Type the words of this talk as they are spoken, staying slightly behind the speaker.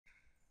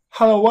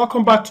Hello,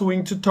 welcome back to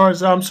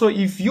TUTORS. So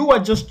if you are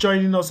just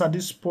joining us at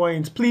this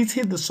point, please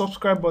hit the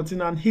subscribe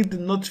button and hit the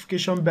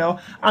notification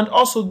bell, and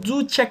also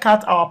do check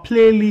out our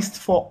playlist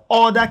for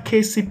other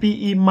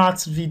KCPE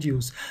maths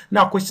videos.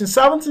 Now, question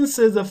 17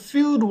 says the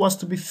field was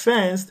to be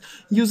fenced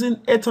using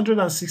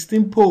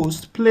 816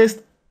 posts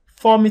placed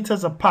 4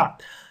 meters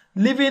apart,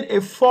 leaving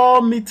a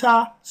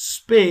 4-meter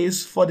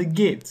space for the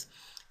gate.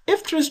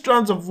 If 3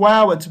 strands of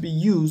wire were to be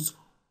used,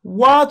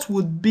 what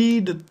would be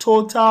the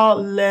total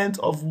length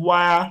of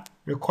wire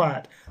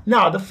required?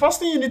 Now, the first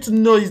thing you need to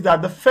know is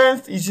that the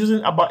fence is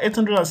using about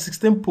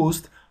 816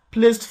 posts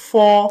placed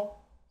 4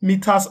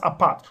 meters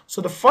apart. So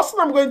the first thing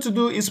I'm going to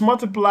do is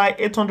multiply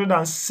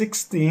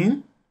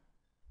 816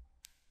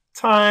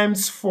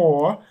 times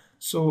 4.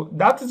 So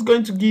that is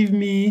going to give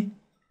me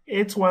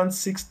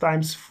 816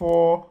 times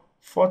 4.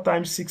 4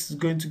 times 6 is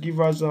going to give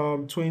us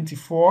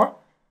 24.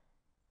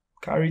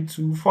 Carry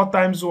 2. 4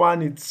 times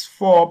 1, it's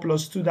 4,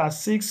 plus 2, that's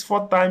 6.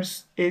 4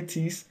 times 8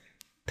 is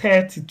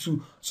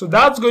 32. So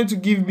that's going to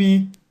give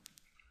me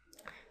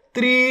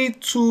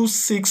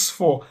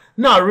 3264.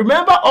 Now,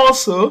 remember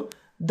also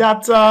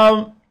that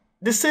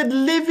they said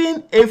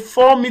leaving a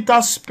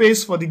 4-meter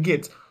space for the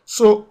gate.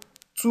 So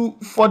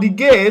for the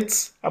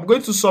gate, I'm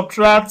going to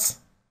subtract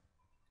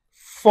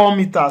 4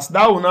 meters.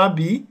 That will now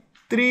be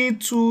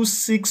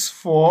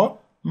 3264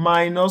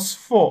 minus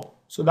 4.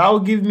 So that will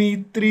give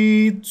me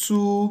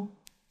 3260.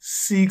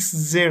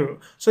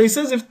 So it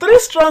says if 3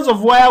 strands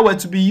of wire were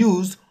to be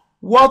used,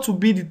 what would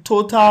be the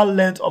total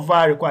length of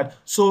wire required?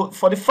 So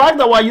for the fact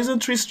that we're using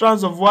 3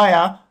 strands of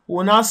wire,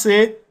 we'll now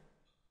say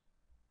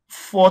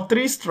for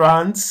 3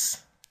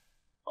 strands,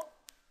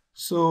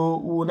 so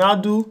we'll now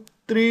do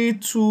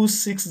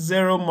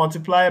 3260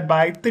 multiplied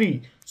by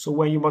 3. So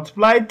when you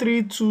multiply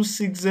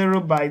 3260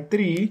 by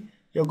 3,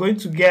 you're going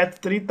to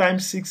get 3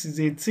 times 6 is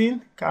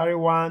 18, carry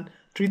 1.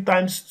 3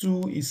 times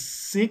 2 is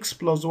 6,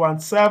 plus 1,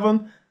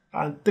 7,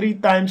 and 3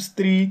 times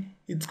 3,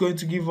 it's going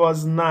to give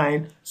us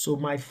 9. So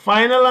my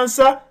final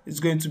answer is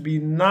going to be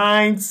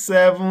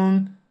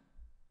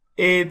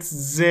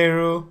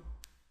 9780.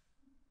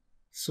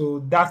 So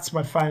that's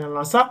my final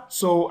answer.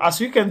 So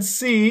as you can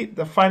see,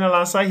 the final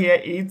answer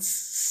here is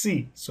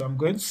C. So I'm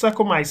going to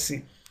circle my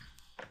C.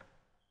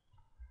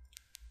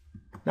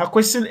 Now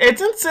question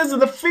 18 says in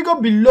the figure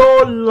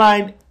below,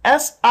 line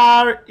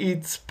SR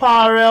is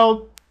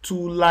parallel to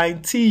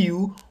line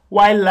TU,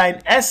 while line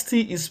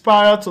ST is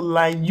parallel to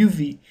line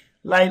UV.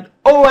 Line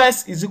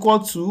OS is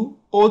equal to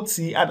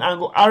OT and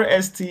angle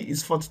RST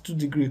is 42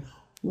 degrees.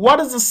 What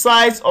is the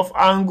size of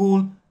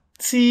angle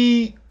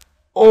TOV?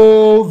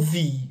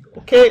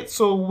 Okay,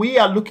 so we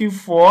are looking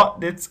for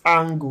that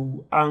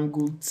angle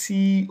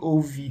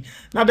TOV.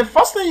 Now the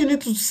first thing you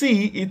need to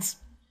see is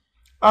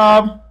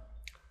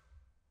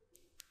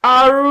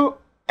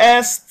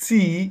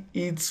RST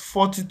is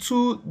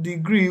 42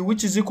 degrees,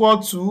 which is equal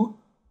to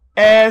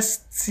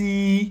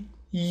STU.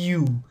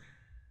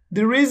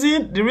 The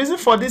reason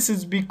for this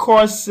is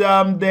because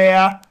they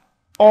are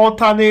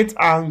alternate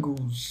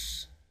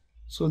angles.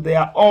 So they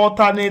are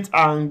alternate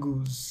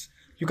angles.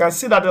 You can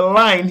see that the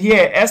line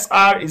here,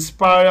 SR, is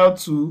parallel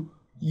to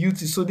UT.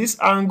 So this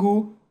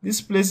angle,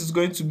 this place is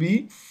going to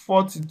be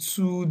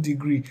 42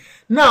 degrees.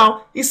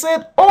 Now, it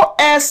said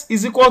OS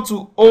is equal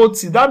to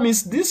OT. That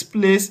means this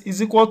place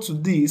is equal to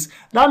this.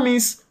 That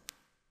means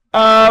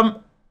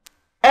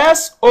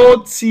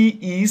SOT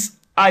is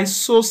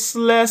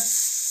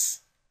isosceles,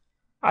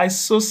 I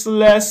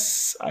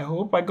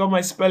hope I got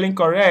my spelling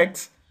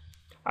correct,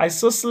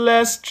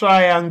 isosceles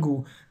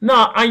triangle.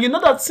 Now, and you know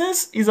that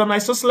since it's an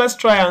isosceles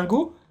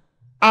triangle,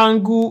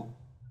 angle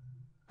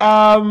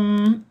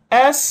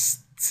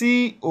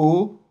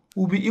STO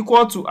will be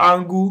equal to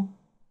angle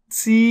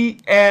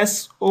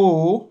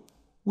TSO,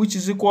 which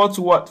is equal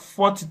to what?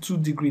 42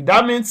 degrees.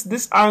 That means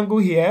this angle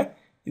here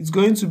is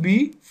going to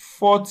be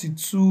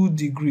 42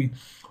 degrees.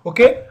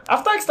 Okay,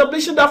 after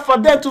establishing that, for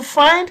them to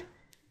find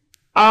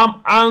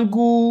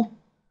angle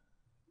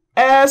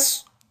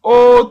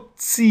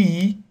SOT,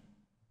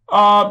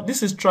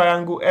 this is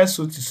triangle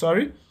SOT,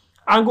 sorry,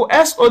 angle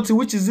SOT,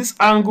 which is this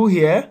angle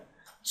here.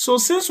 So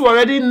since we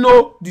already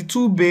know the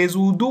two bases,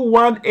 we'll do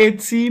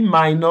 180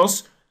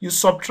 minus, you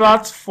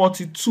subtract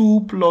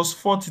 42 plus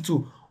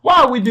 42.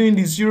 Why are we doing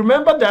this? You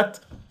remember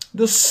that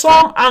the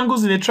sum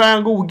angles in a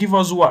triangle will give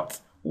us what?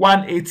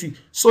 180.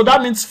 So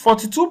that means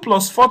 42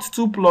 plus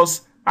 42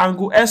 plus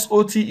angle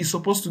SOT is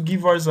supposed to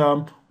give us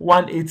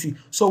 180.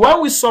 So when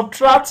we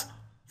subtract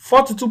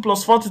 42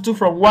 plus 42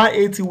 from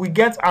 180, we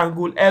get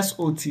angle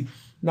SOT.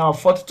 Now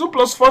 42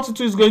 plus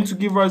 42 is going to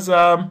give us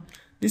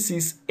this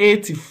is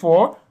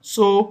 84.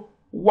 So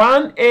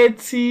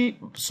 180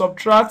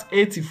 subtract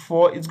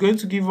 84 is going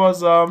to give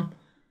us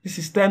this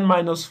is 10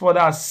 minus 4,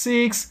 that's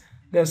 6.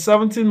 Then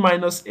 17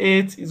 minus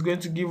 8 is going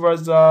to give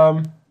us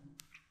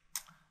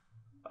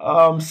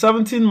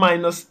 17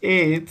 minus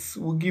 8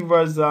 will give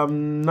us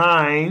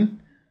 9.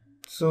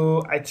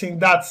 So I think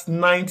that's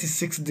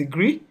 96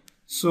 degrees.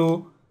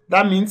 So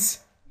that means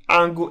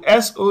angle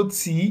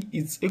SOT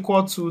is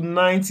equal to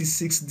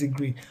 96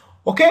 degrees.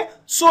 Okay,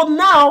 so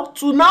now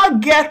to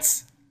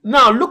get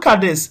Now look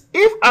at this.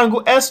 If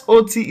angle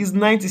SOT is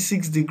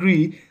 96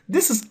 degrees,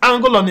 this is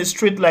angle on a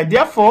straight line.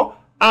 Therefore,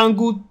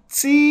 angle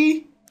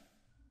TOV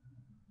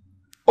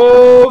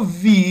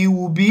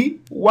will be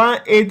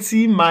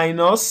 180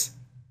 minus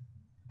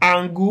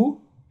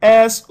angle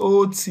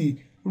SOT.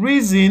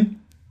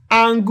 Reason,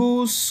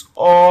 angles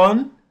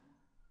on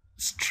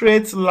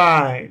straight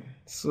line.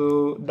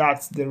 So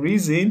that's the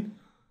reason.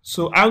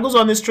 So angles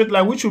on a straight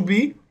line, which will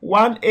be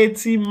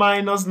 180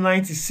 minus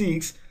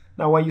 96.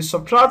 Now when you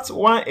subtract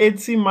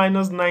 180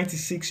 minus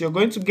 96, you're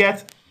going to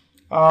get,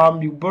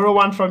 you borrow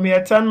 1 from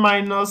here, 10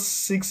 minus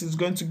 6 is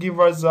going to give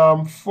us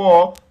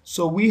 4.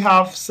 So we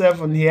have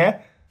 7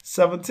 here.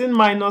 17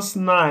 minus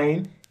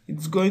 9,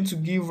 it's going to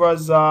give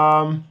us,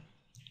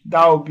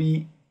 that will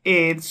be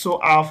 8. So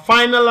our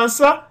final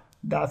answer,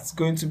 that's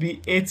going to be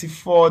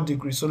 84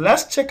 degrees. So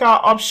let's check our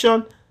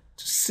option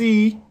to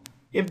see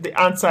if the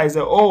answer is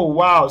oh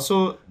wow.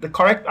 So the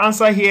correct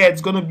answer here is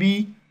going to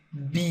be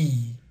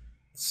B.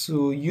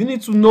 So you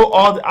need to know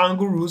all the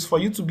angle rules for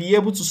you to be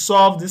able to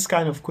solve this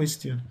kind of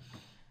question.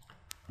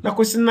 Now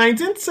question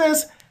 19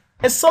 says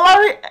a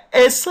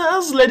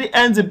sales lady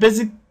earns a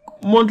basic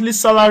monthly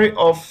salary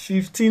of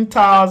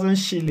 15,000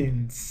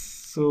 shillings.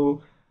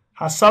 So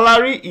her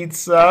salary,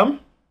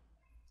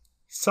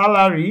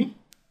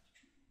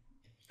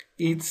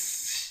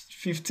 it's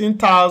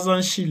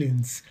 15,000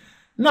 shillings.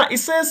 Now it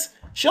says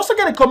she also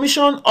get a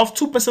commission of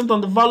 2%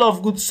 on the value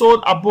of goods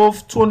sold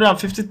above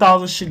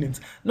 250,000 shillings.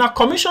 Now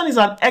commission is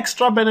an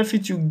extra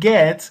benefit you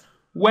get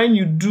when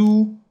you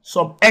do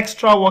some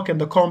extra work in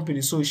the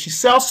company. So if she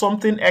sells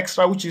something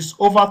extra which is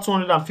over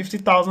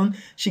 250,000,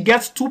 she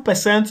gets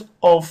 2%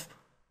 of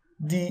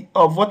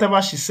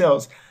whatever she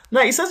sells.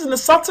 Now it says in a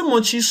certain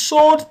month she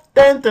sold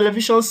 10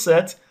 television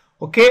sets.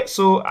 Okay,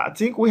 so I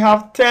think we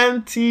have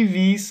 10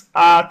 TVs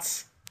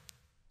at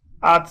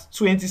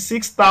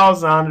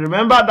 26,000.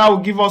 Remember that will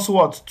give us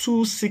what?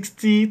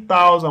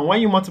 260,000.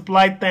 When you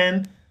multiply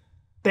 10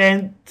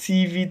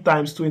 TV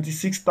times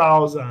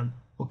 26,000.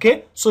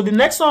 Okay, so the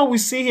next one we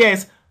see here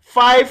is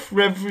 5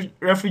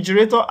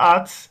 refrigerator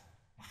at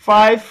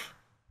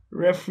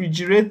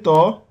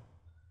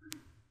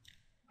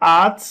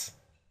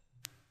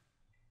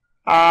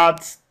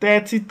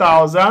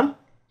 30,000.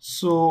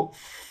 So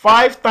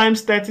 5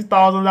 times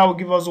 30,000, that will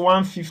give us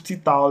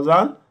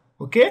 150,000.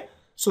 Okay,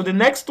 so the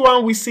next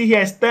one we see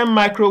here is 10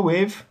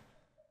 microwave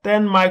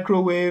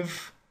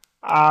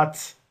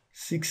at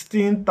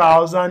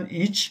 16,000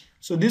 each.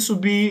 So this will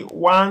be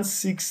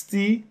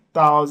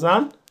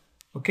 160,000.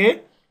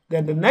 Okay,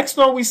 then the next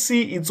one we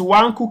see it's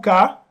one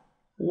cooker,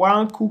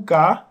 and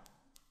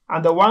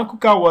the one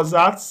cooker was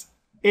at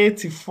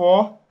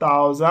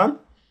 84,000,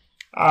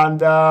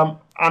 and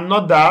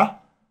another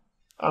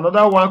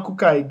one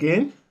cooker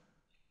again,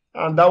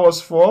 and that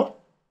was for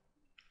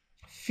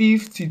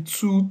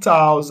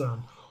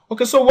 52,000.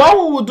 Okay, so what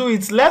we will do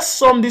is let's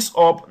sum this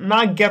up,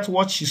 now get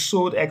what she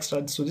sold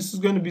extra. So this is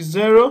going to be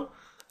 0,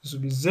 this will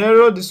be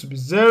 0, this will be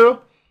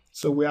 0.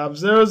 So we have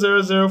 0,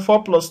 0, 0.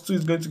 4 plus 2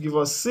 is going to give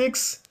us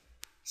 6.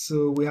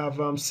 So we have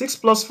 6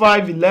 plus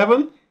 5,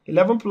 11.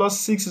 11 plus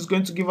 6 is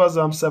going to give us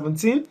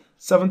 17.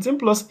 17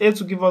 plus 8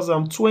 will give us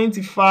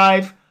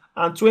 25.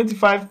 And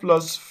 25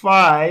 plus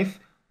 5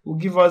 will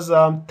give us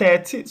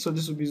 30. So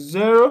this will be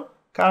 0.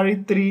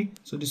 Carry 3.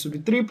 So this will be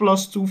 3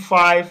 plus 2,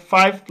 5.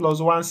 5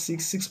 plus 1,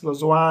 6. 6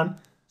 plus 1,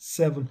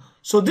 7.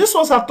 So this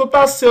was her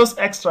total sales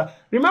extra.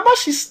 Remember,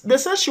 they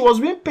said she was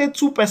being paid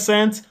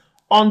 2%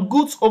 on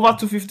goods over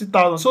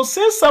 250,000. So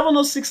since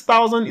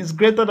 706,000 is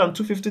greater than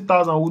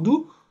 250,000, we'll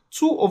do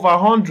 2 over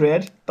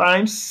 100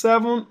 times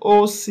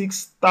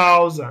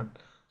 706,000.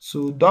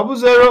 So double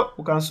 0,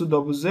 we cancel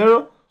double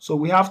 0. So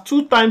we have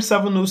 2 times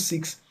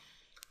 706.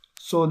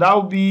 So that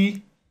will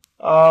be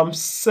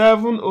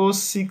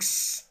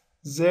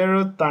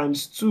 706,000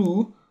 times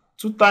 2.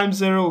 2 times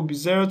 0 will be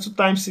 0. 2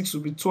 times 6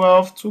 will be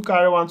 12. 2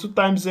 carry 1. 2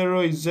 times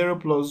 0 is 0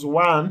 plus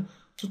 1.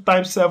 2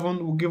 times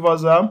 7 will give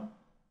us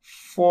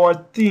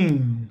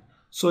 14.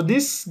 So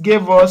this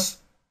gave us,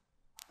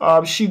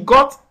 she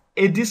got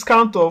a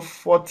discount of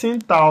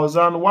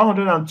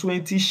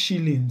 14,120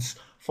 shillings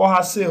for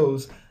her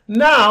sales.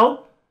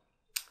 Now,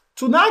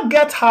 to now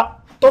get her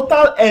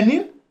total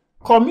earning,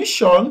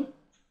 commission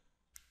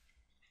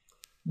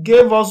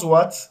gave us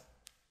what?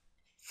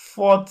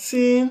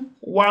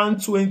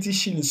 14,120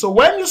 shillings. So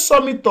when you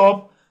sum it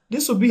up,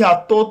 this will be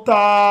her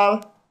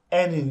total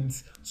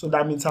earnings. So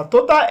that means her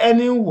total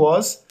earning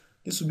was,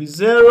 this will be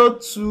 0,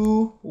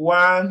 2,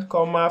 1,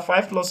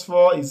 5 plus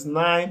 4 is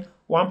 9,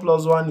 1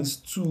 plus 1 is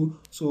 2.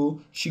 So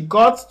she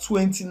got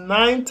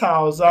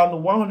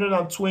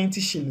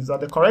 29,120 shillings.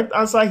 And the correct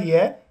answer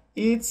here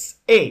is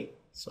A.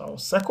 So I'll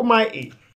circle my A.